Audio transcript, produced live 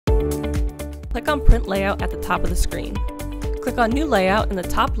Click on Print Layout at the top of the screen. Click on New Layout in the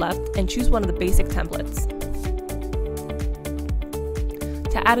top left and choose one of the basic templates.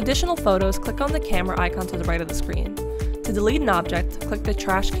 To add additional photos, click on the camera icon to the right of the screen. To delete an object, click the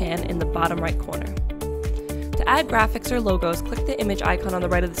trash can in the bottom right corner. To add graphics or logos, click the image icon on the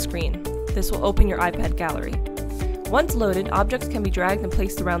right of the screen. This will open your iPad gallery. Once loaded, objects can be dragged and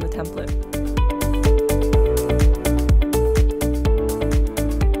placed around the template.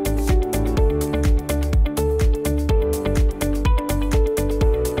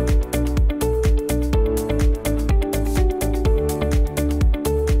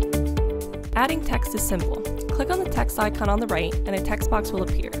 Adding text is simple. Click on the text icon on the right and a text box will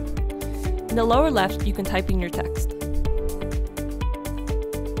appear. In the lower left, you can type in your text.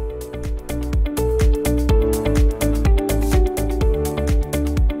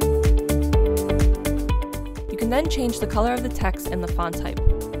 You can then change the color of the text and the font type.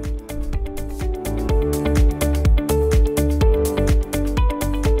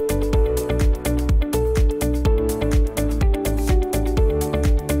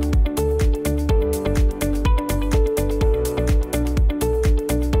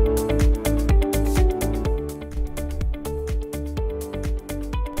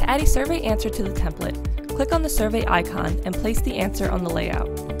 To add a survey answer to the template, click on the survey icon and place the answer on the layout.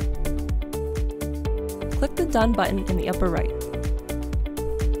 Click the Done button in the upper right.